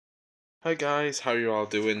Hi guys, how are you all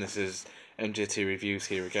doing? This is MJT Reviews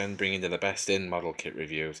here again, bringing you the best in model kit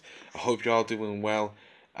reviews. I hope you're all doing well.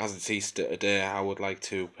 As it's Easter today, I would like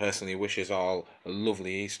to personally wish us all a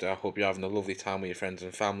lovely Easter. I hope you're having a lovely time with your friends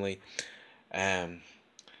and family, and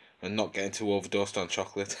not getting too overdosed on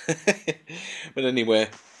chocolate. But anyway,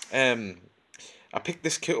 I picked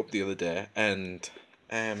this kit up the other day, and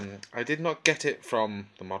I did not get it from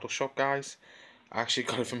the model shop, guys. I actually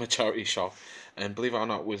got it from a charity shop, and believe it or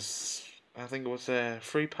not, I think it was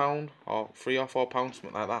 £3 or £3 or £4,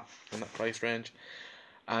 something like that, in that price range.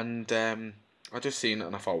 And I just seen it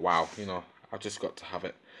and I thought, wow, I just got to have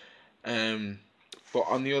it. But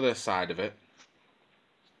on the other side of it,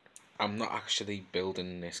 I'm not actually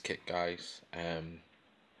building this kit, guys. On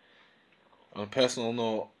a personal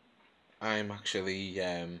note, I'm actually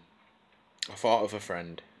I thought of a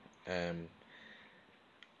friend.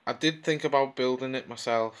 I did think about building it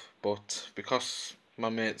myself, but because my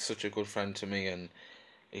mate's such a good friend to me and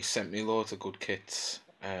he sent me loads of good kits,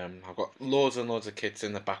 I've got loads and loads of kits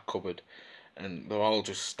in the back cupboard, and they're all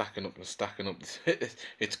just stacking up and stacking up.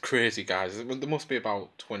 It's crazy, guys. There must be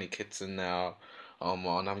about 20 kits in there or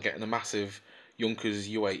more, and I'm getting a massive Junkers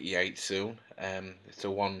U88 soon. It's a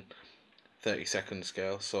 1/32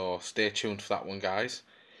 scale, so stay tuned for that one, guys.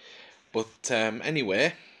 But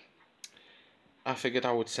anyway, I figured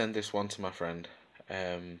I would send this one to my friend.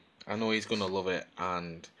 I know he's gonna love it,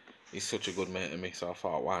 and he's such a good mate to me, so I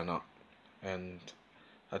thought, why not? And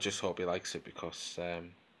I just hope he likes it because it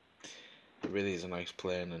really is a nice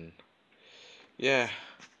plane, and yeah.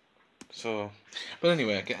 So, but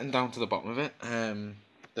anyway, getting down to the bottom of it,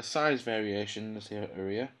 the size variations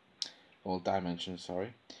here, or dimensions,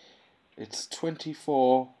 sorry. It's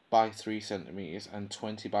 24 by 3 centimeters and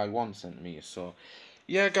 20 by 1 centimeter. So,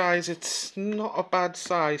 yeah, guys, it's not a bad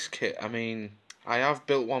size kit. I mean, I have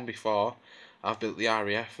built one before. I've built the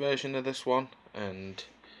RAF version of this one, and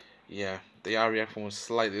yeah, the RAF one was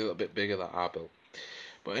slightly a little bit bigger that I built.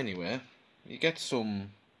 But anyway, you get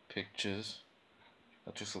some pictures.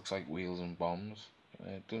 That just looks like wheels and bombs.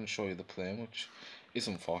 It doesn't show you the plane, which is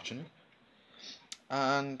unfortunate.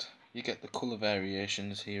 And you get the colour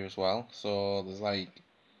variations here as well. So there's like,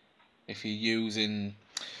 if you're using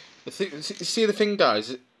see the thing,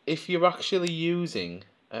 guys, if you're actually using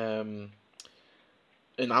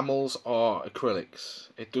enamels or acrylics,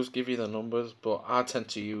 it does give you the numbers, but I tend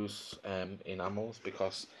to use enamels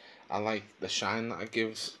because I like the shine that it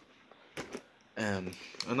gives. And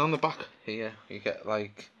on the back here you get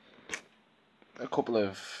like a couple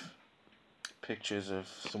of pictures of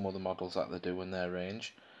some other models that they do in their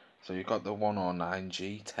range. So you've got the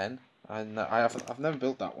 109G10, and I've never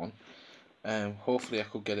built that one. Hopefully I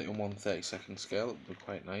could get it in 1/32 scale. It would be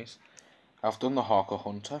quite nice. I've done the Hawker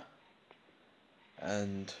Hunter,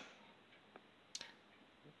 and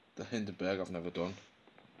the Hindenburg I've never done.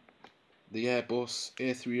 The Airbus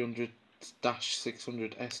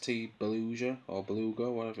A300-600 ST Beluga, or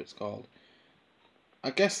Beluga, whatever it's called.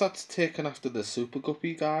 I guess that's taken after the Super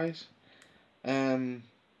Guppy, guys.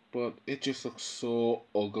 But it just looks so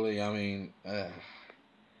ugly. I mean,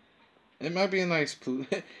 it might be a nice.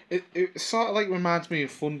 It sort of like reminds me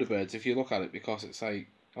of Thunderbirds if you look at it, because it's like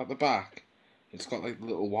at the back, it's got like the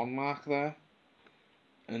little one mark there,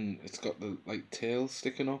 and it's got the like tail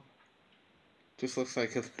sticking up. Just looks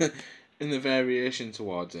like in the variation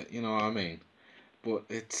towards it. You know what I mean? But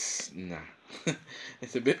it's nah.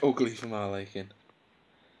 It's a bit ugly for my liking.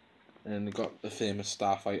 And we've got the famous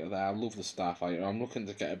Starfighter there. I love the Starfighter. I'm looking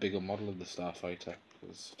to get a bigger model of the Starfighter.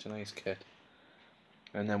 It's such a nice kit.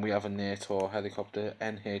 And then we have a NATO helicopter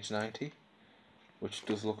NH90, which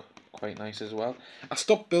does look quite nice as well. I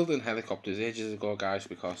stopped building helicopters ages ago, guys,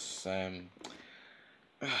 because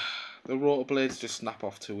the rotor blades just snap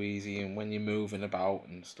off too easy, and when you're moving about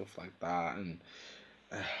and stuff like that, and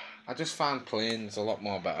I just find planes a lot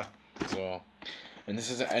more better. So, and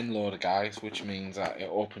this is an end loader, guys, which means that it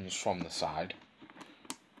opens from the side.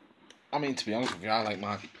 I mean, to be honest with you, I like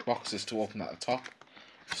my boxes to open at the top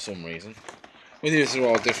for some reason. Whether these are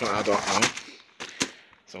all different, I don't know.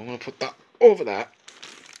 So I'm going to put that over there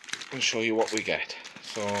and show you what we get.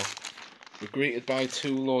 So we're greeted by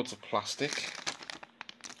 2 loads of plastic,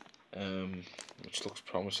 which looks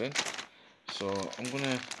promising. So I'm going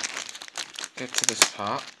to get to this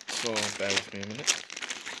part, so bear with me a minute.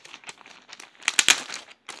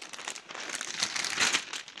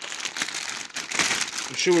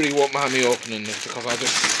 I'm sure he won't mind me opening this because I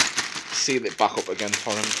just seal it back up again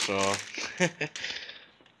for him, so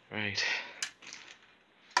right.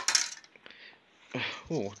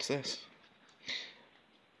 Oh, what's this?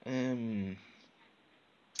 Some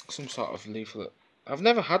sort of leaflet. I've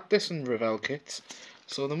never had this in Revell kits,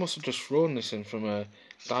 So they must have just thrown this in from a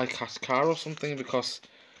die-cast car or something, because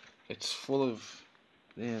it's full of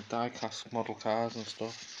die-cast model cars and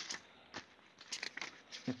stuff.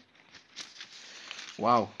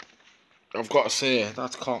 Wow, I've got to say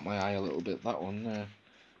that's caught my eye a little bit. That one,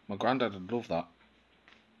 my granddad would love that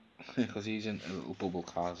because he's into little bubble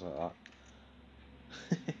cars like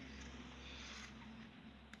that.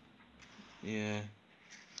 Yeah,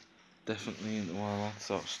 definitely into all that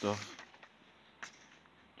sort of stuff.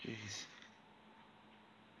 Jeez,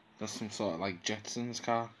 that's some sort of like Jetsons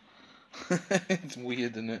car. It's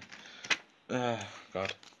weird, isn't it?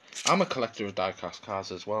 God, I'm a collector of die-cast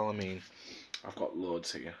cars as well. I mean, I've got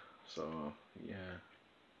loads here, so yeah.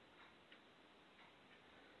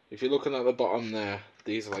 If you're looking at the bottom there,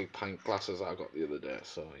 these are like pint glasses that I got the other day,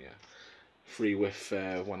 so yeah. Free with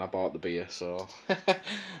when I bought the beer, so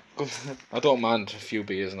I don't mind a few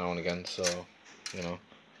beers now and again, so you know.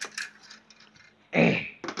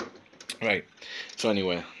 Right, so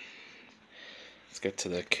anyway, let's get to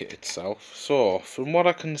the kit itself. So from what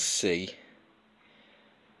I can see,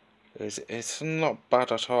 it's not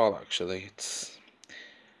bad at all actually.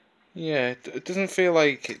 It doesn't feel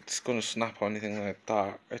like it's gonna snap or anything like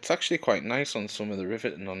that. It's actually quite nice on some of the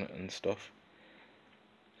riveting on it and stuff.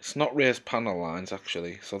 It's not raised panel lines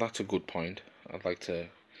actually, so that's a good point. I'd like to,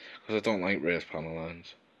 because I don't like raised panel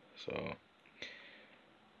lines. So,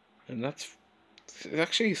 and that's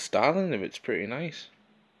actually styling of it's pretty nice.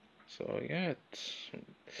 So yeah,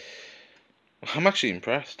 I'm actually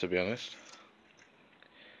impressed, to be honest.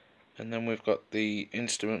 And then we've got the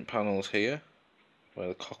instrument panels here, where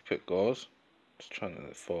the cockpit goes. Just trying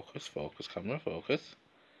to focus camera, focus.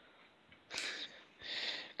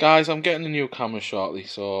 Guys, I'm getting a new camera shortly,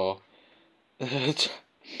 so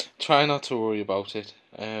try not to worry about it.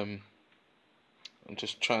 I'm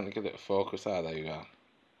just trying to get it focused. Ah, there you are.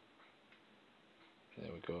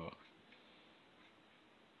 There we go.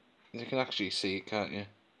 You can actually see it, can't you?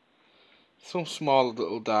 Some small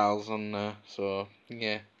little dials on there, so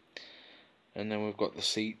yeah. And then we've got the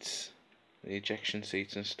seats, the ejection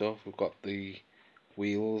seats and stuff. We've got the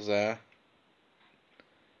wheels there.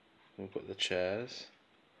 We've got the chairs.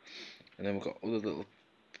 And then we've got other little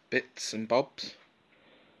bits and bobs.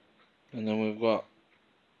 And then we've got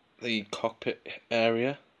the cockpit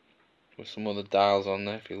area with some other dials on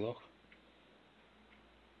there if you look.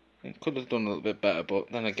 It could have done a little bit better,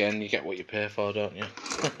 but then again, you get what you pay for, don't you?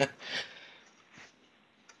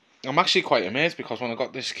 I'm actually quite amazed because when I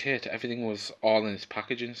got this kit, everything was all in its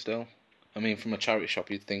packaging still. I mean, from a charity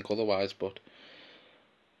shop, you'd think otherwise, but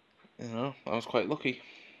you know, I was quite lucky.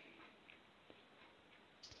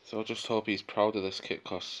 So I just hope he's proud of this kit,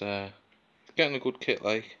 because getting a good kit,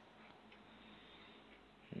 like.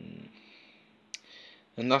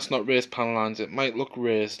 And that's not raised panel lines. It might look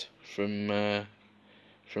raised from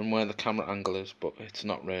where the camera angle is, but it's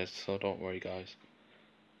not raised, so don't worry, guys.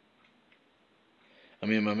 I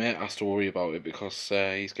mean, my mate has to worry about it because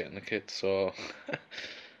he's getting the kit, so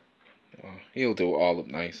well, he'll do it all up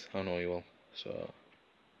nice. I know he will. So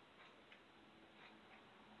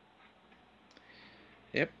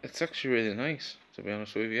yep, it's actually really nice, to be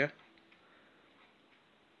honest with you.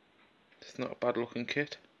 It's not a bad looking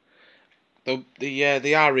kit. The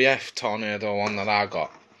RAF Tornado one that I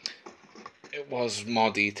got, it was more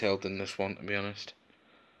detailed than this one, to be honest.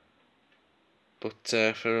 But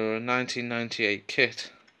for a 1998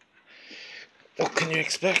 kit, what can you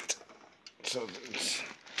expect? So it's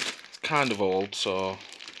kind of old, so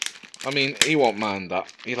I mean, he won't mind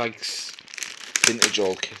that. He likes vintage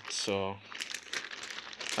old kits, so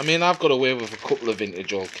I mean, I've got away with a couple of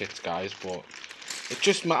vintage old kits, guys, but it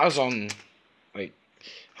just matters on like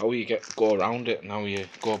how you go around it and how you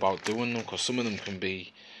go about doing them, because some of them can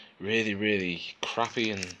be really, really crappy,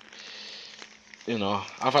 and you know,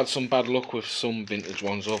 I've had some bad luck with some vintage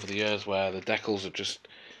ones over the years where the decals have just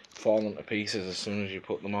fallen to pieces as soon as you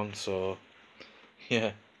put them on, so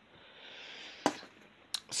yeah.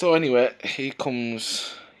 So anyway, here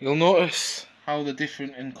comes, you'll notice how they're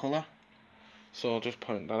different in colour, so I'll just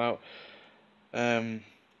point that out.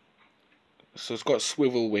 So it's got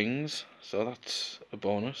swivel wings, so that's a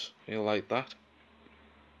bonus, you'll like that.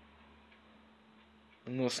 I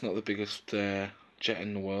know it's not the biggest jet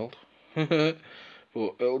in the world, but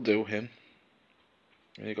it'll do him.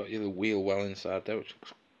 And you got your wheel well inside there, which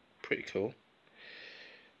looks pretty cool.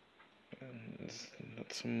 And there's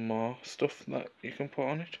got some more stuff that you can put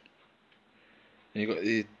on it. And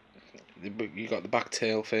you got the back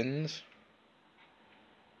tail fins,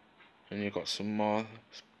 and you've got some more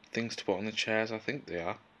things to put on the chairs. I think they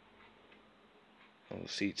are. All the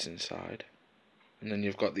seats inside, and then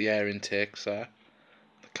you've got the air intakes there,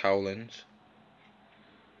 the cowlings.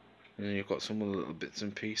 And then you've got some other little bits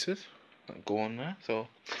and pieces that go on there, so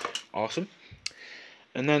awesome.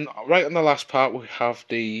 And then right on the last part we have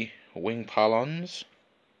the wing pylons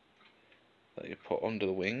that you put under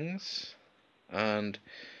the wings, and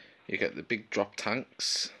you get the big drop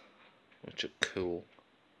tanks, which are cool.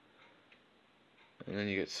 And then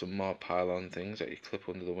you get some more pylon things that you clip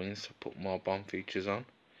under the wings to put more bomb features on.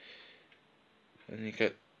 And you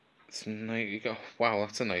get some nice, wow,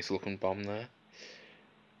 that's a nice looking bomb there.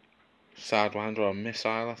 Sidewinder or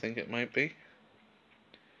missile, I think it might be.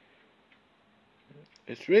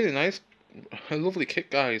 It's really nice, a lovely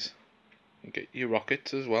kit, guys. You get your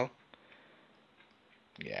rockets as well.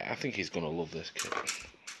 Yeah, I think he's gonna love this kit.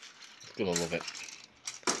 He's gonna love it.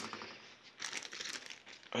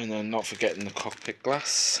 And then not forgetting the cockpit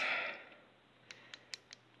glass.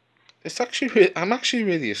 It's actually, I'm actually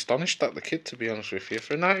really astonished at the kit, to be honest with you.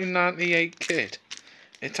 For a 1998 kit,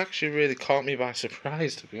 it's actually really caught me by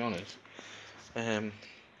surprise, to be honest. I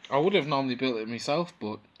would have normally built it myself,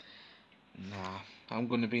 but nah, I'm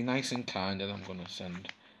going to be nice and kind, and I'm going to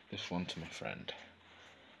send this one to my friend,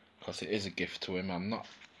 because it is a gift to him. I'm not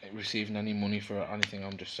receiving any money for anything.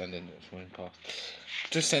 I'm just sending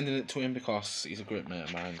it to him because he's a great mate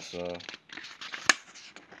of mine. So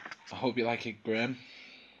I hope you like it, Graham.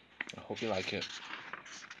 I hope you like it.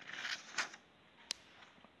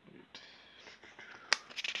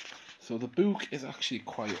 So the book is actually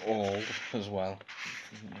quite old as well.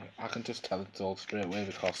 I can just tell it's old straight away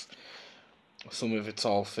because some of it's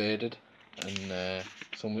all faded, and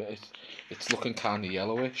some of it's looking kind of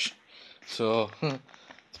yellowish. So it's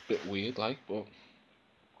a bit weird, like, but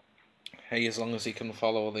hey, as long as he can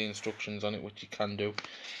follow all the instructions on it, which he can do,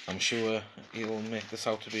 I'm sure he'll make this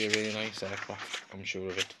out to be a really nice aircraft. I'm sure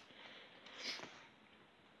of it.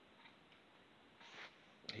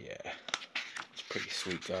 Yeah, it's pretty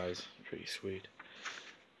sweet, guys. Pretty sweet.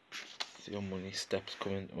 See how many steps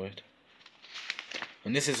come into it.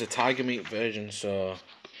 And this is a tigermeet version, so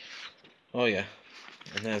oh yeah.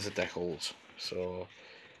 And there's the decals. So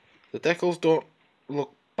the decals don't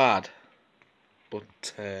look bad,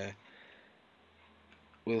 but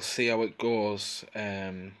we'll see how it goes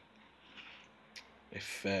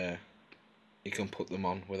if you can put them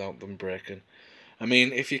on without them breaking. I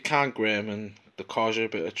mean, if you can't, Graham, and they cause you a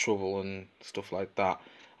bit of trouble and stuff like that,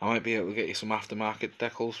 I might be able to get you some aftermarket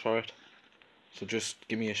decals for it. So just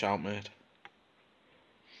give me a shout, mate.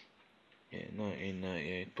 Yeah,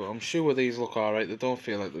 1998. But I'm sure these look alright. They don't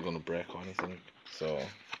feel like they're going to break or anything. So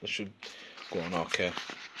they should go on okay.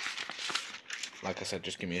 Like I said,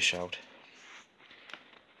 just give me a shout.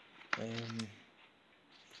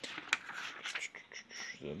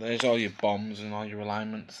 So there's all your bombs and all your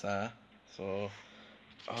alignments there. So,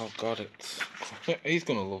 oh god, he's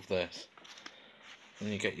gonna love this. And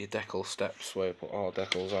you get your decal steps where you put all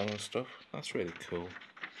decals on and stuff. That's really cool.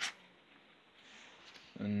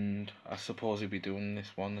 And I suppose he'll be doing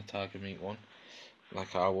this one, the tigermeet one,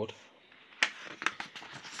 like I would.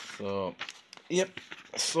 So, yep.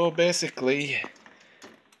 So basically,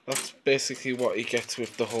 that's basically what he gets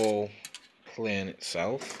with the whole plane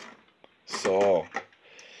itself. So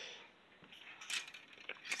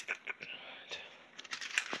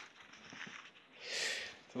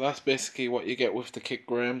that's basically what you get with the kit,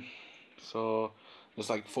 Graham. So there's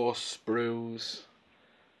like 4 sprues,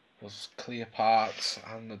 there's clear parts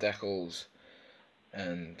and the decals.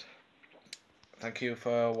 And thank you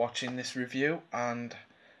for watching this review, and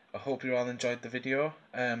I hope you all enjoyed the video.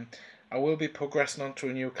 I will be progressing onto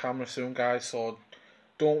a new camera soon, guys, so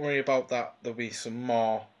don't worry about that. There'll be some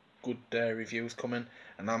more good reviews coming,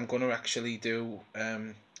 and I'm going to actually do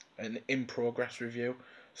an in-progress review.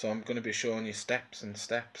 So I'm going to be showing you steps,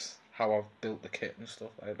 how I've built the kit and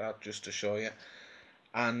stuff like that, just to show you.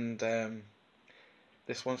 And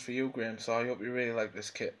this one's for you, Graham, so I hope you really like this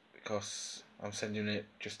kit, because I'm sending it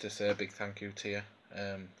just to say a big thank you to you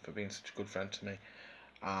for being such a good friend to me.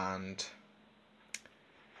 And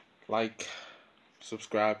like,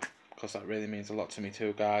 subscribe, because that really means a lot to me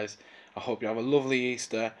too, guys. I hope you have a lovely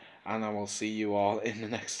Easter, and I will see you all in the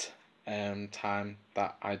next time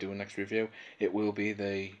that I do a next review. It will be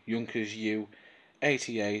the Junkers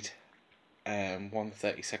U88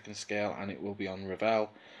 1/32 scale, and it will be on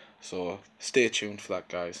Revell. So stay tuned for that,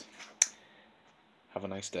 guys. Have a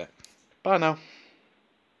nice day. Bye now.